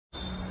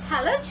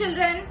Hello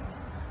children,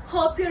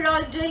 hope you're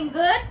all doing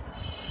good.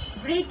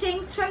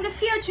 Greetings from the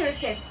Future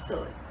Kids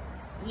School.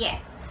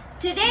 Yes,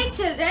 today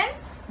children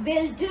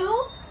will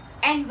do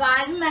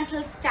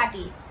environmental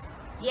studies.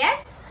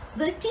 Yes,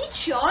 we'll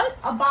teach you all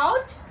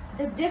about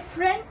the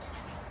different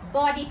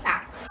body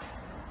parts.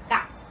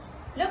 Now,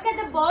 look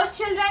at the board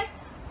children.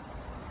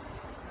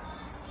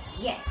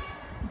 Yes,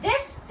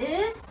 this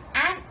is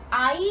an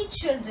eye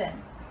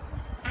children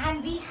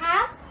and we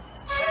have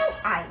two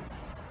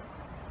eyes.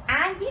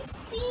 And we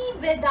see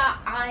with our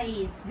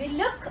eyes. We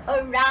look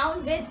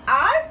around with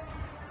our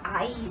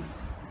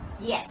eyes.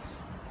 Yes.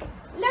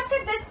 Look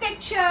at this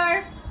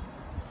picture.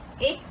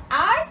 It's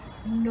our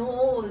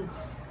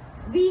nose.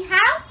 We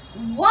have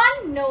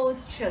one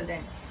nose,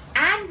 children.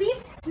 And we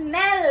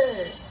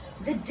smell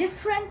the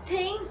different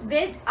things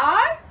with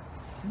our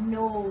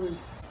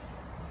nose.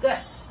 Good.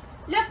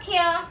 Look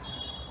here.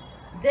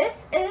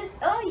 This is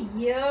a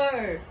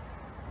ear.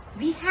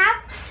 We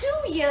have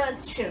two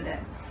ears,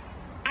 children.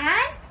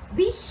 And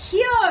we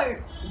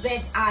hear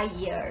with our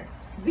ear.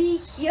 We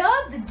hear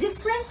the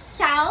different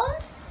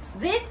sounds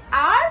with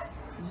our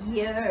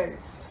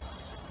ears.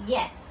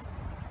 Yes.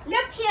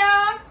 Look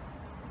here.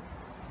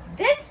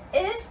 This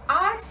is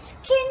our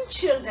skin,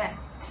 children.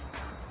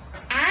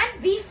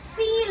 And we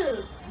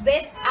feel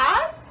with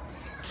our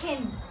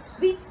skin.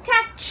 We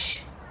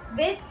touch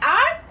with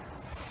our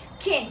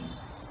skin.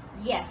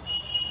 Yes.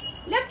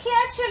 Look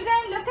here,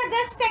 children. Look at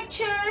this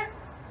picture.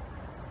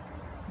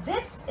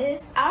 This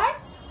is our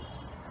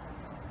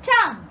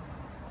tongue,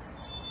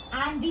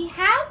 and we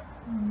have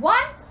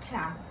one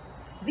tongue.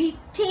 We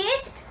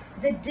taste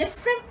the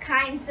different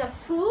kinds of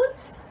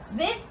foods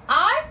with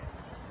our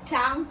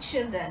tongue,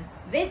 children,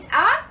 with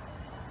our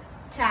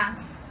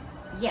tongue.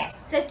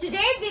 Yes, so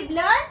today we've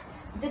learned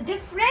the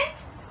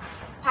different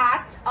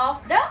parts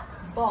of the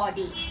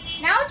body.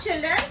 Now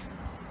children,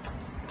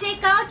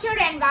 take out your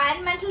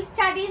environmental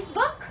studies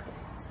book.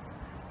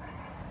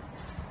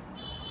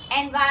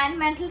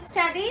 Environmental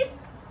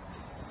studies.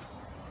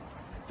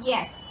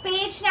 Yes,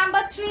 page number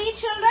 3,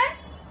 children.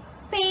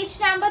 Page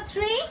number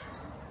 3.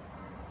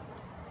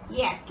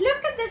 Yes,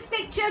 look at this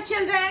picture,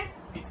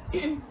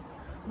 children.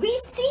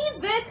 We see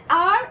with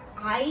our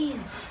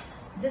eyes.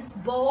 This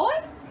boy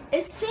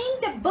is seeing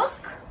the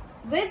book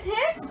with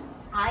his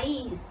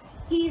eyes.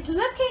 He is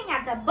looking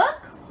at the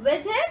book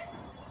with his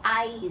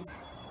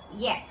eyes.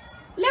 Yes,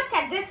 look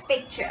at this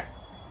picture.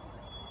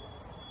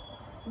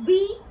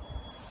 We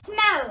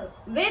smell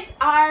with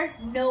our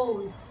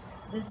nose.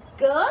 This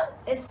girl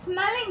is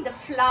smelling the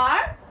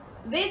flower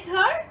with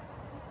her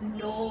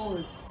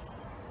nose.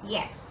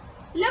 Yes.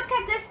 Look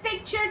at this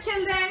picture,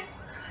 children.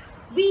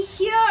 We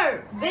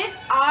hear with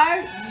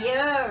our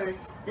ears.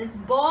 This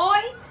boy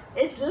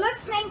is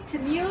listening to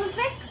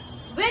music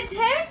with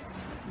his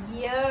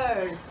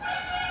ears.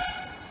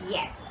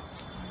 Yes.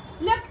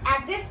 Look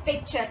at this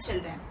picture,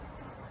 children.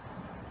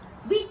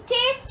 We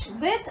taste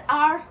with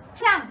our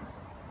tongue.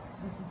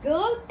 This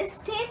girl is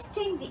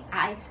tasting the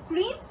ice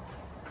cream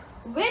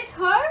with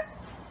her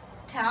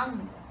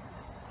tongue,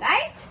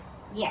 right?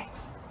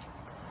 Yes.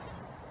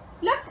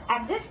 Look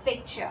at this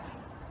picture.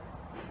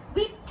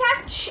 We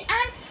touch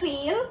and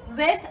feel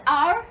with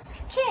our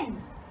skin.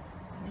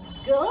 This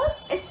girl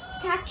is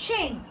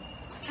touching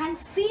and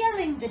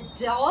feeling the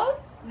doll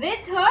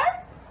with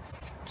her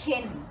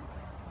skin.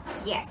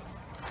 Yes.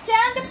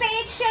 Turn the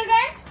page,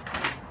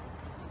 children.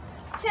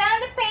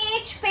 Turn the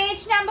page,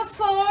 page number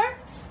 4.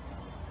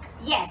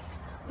 Yes,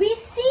 we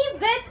see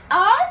with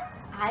our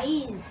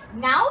eyes.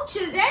 Now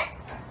children,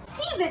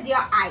 see with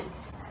your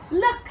eyes.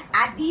 Look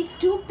at these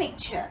two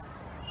pictures.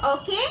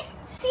 Okay,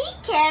 see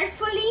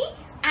carefully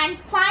and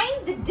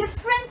find the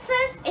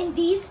differences in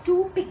these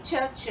two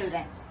pictures,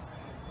 children.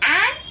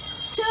 And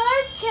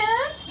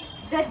circle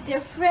the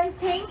different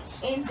thing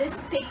in this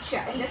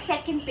picture, in the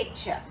second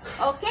picture.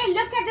 Okay,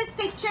 look at this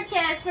picture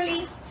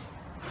carefully.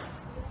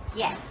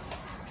 Yes,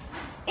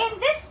 in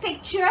this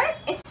picture,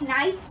 it's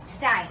night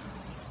time.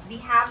 We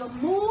have a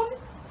moon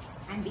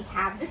and we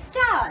have the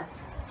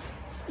stars.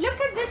 Look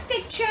at this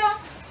picture.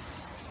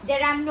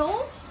 There are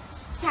no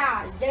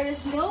stars. There is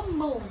no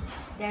moon.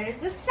 There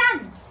is a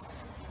sun.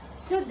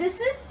 So this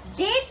is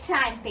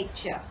daytime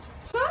picture.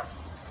 So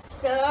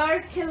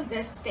circle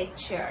this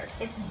picture.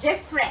 It's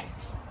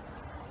different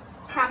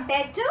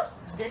compared to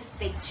this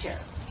picture.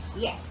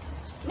 Yes.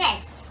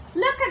 Next,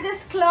 look at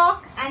this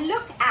clock and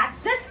look at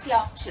this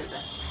clock,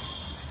 children.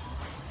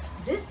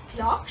 This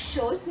clock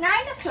shows 9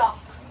 o'clock.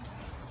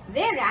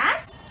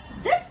 Whereas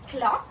this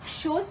clock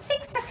shows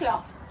 6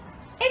 o'clock.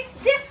 It's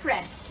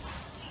different.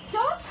 So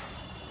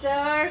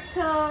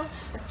circle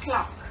the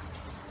clock.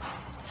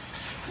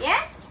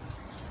 Yes?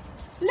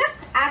 Look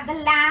at the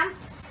lamp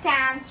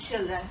stands,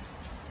 children.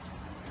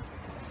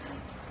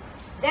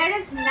 There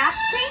is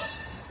nothing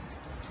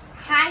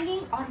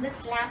hanging on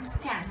this lamp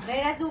stand.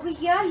 Whereas over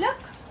here, look,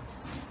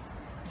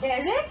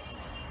 there is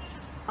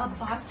a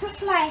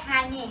butterfly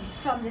hanging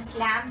from this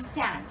lamp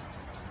stand.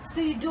 So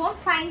you don't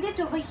find it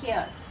over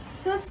here.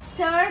 So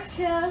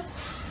circle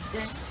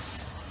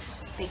this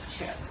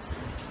picture.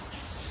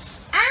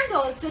 And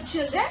also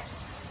children,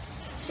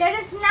 there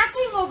is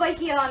nothing over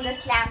here on this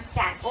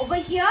lampstand. Over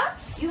here,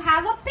 you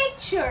have a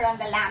picture on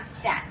the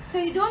lampstand. So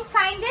you don't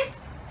find it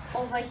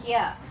over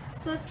here.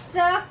 So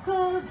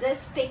circle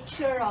this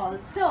picture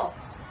also.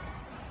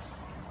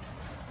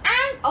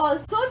 And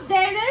also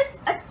there is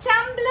a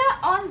tumbler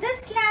on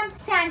this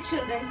lampstand,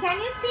 children. Can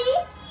you see?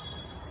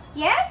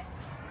 Yes?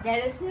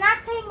 There is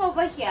nothing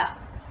over here.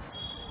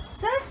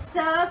 So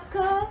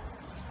circle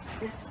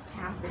this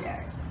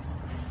tumbler.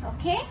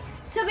 Okay?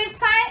 So we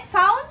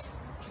found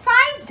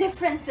 5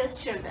 differences,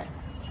 children,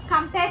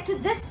 compared to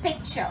this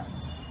picture.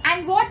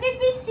 And what did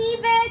we see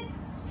with?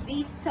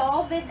 We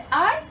saw with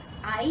our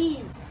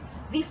eyes.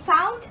 We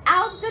found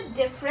out the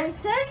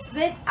differences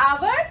with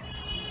our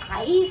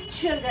eyes,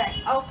 children.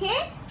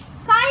 Okay?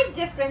 5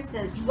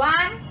 differences. 1,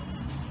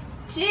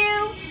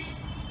 2,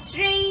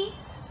 3,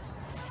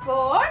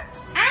 4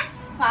 and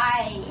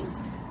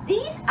 5.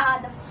 These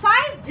are the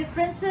 5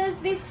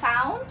 differences we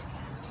found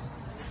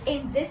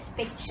in this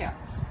picture.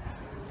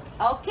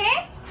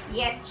 Okay?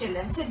 Yes,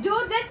 children. So do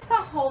this for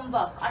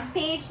homework on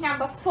page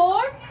number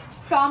 4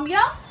 from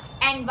your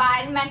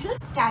environmental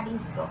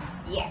studies book.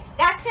 Yes,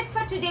 that's it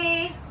for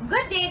today.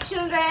 Good day,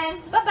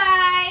 children.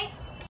 Bye-bye.